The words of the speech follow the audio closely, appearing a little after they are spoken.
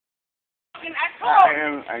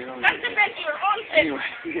I don't That's defend your own self. Anyway,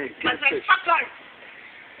 But like, fuck off.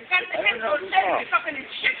 You can't defend yourself. You fucking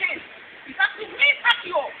chicken. You got to me, fuck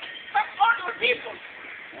you. Fuck all your people.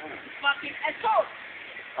 Fucking asshole.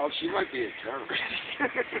 Oh, she might be a terrorist.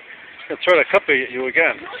 I'll try to cup you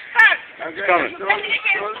again. You start. It's coming. You don't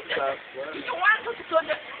want to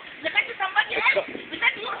defend somebody else.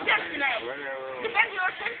 Defend yourself now. Defend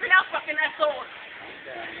yourself now, fucking asshole.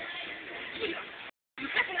 You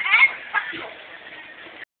fucking ass, fuck you.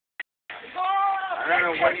 Go. I don't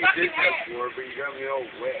know what you did that for, but you got me all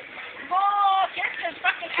wet. Go get this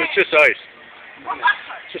fucking ass. It's just ice. Go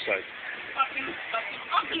bastard. It's just ice. Fucking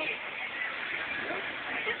ugly.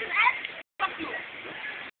 This is ass, fuck you.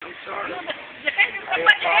 I'm sorry. Defend I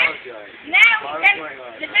somebody else. apologize. Now,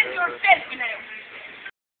 defend yourself now.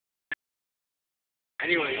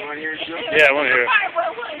 Anyway, you want to hear a joke? Yeah, I want to hear it. I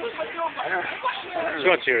She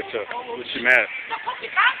wants to hear it too. But she's mad.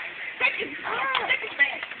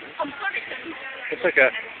 It's okay.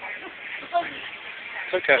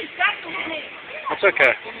 It's okay. It's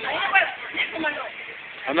okay.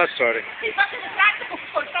 I'm not starting.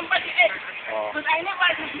 Oh.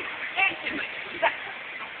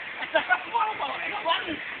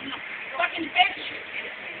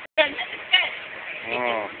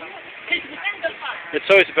 Oh. It's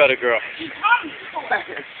always about a girl.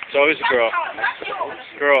 It's always a girl.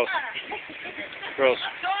 Girls. Girls.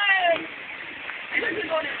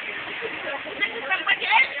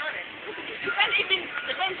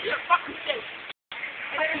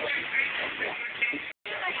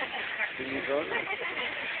 Can you go there?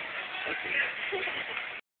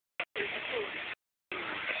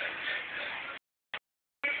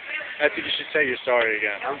 I think you should say you're sorry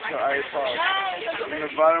again. I'm sorry. I apologize. From the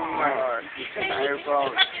bottom of my heart. I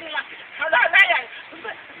apologize.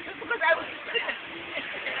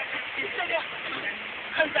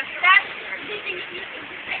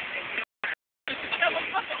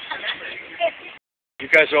 You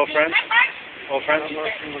guys are all friends? All friends?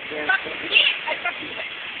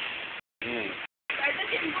 Mm.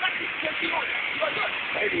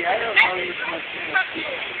 Lady, I don't know this much.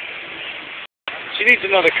 She needs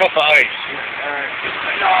another cup of ice.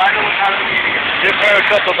 No, I don't need to get. Give her a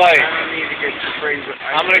cup of ice. I don't need to get sprayed with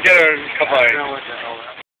ice. I'm going to get her a cup of I ice. don't know what the hell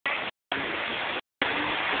that is.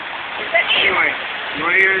 Anyway, you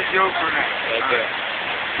want to hear this joke or not? Okay.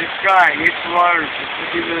 This guy hits the lottery for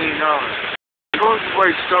 $50 million. He goes to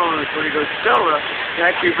play Stella, when he goes, Stella,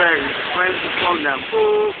 pack your bag. He slams the phone down,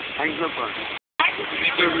 boom, hangs up on it.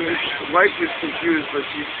 So his wife is confused, but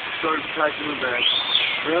she starts packing the bag.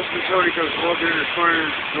 Her husband Tony comes walking in the corner of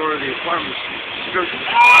the door of the apartment. She goes,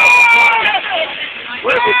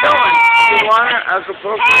 where are we going? You want it?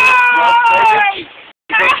 Acapulco? Las Vegas?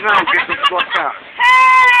 He goes, no, get the fuck out.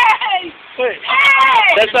 Wait,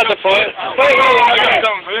 that's not the point. Wait,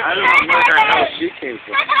 I don't know where the hell she came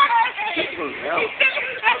from. This was hell.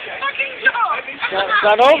 It's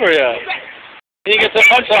not over yet. He gets the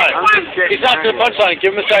punchline. He's not to the punchline.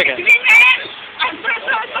 Give him a second.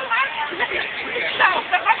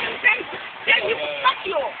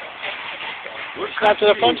 It's not to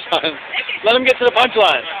the punchline. Let him get to the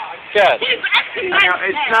punchline. Cat.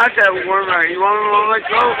 It's not that warm right. You want to let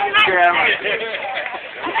go? Yeah.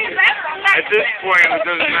 At this point, it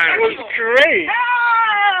doesn't matter. It was great.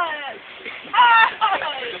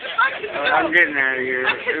 I'm getting out of here.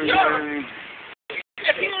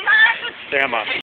 Damn.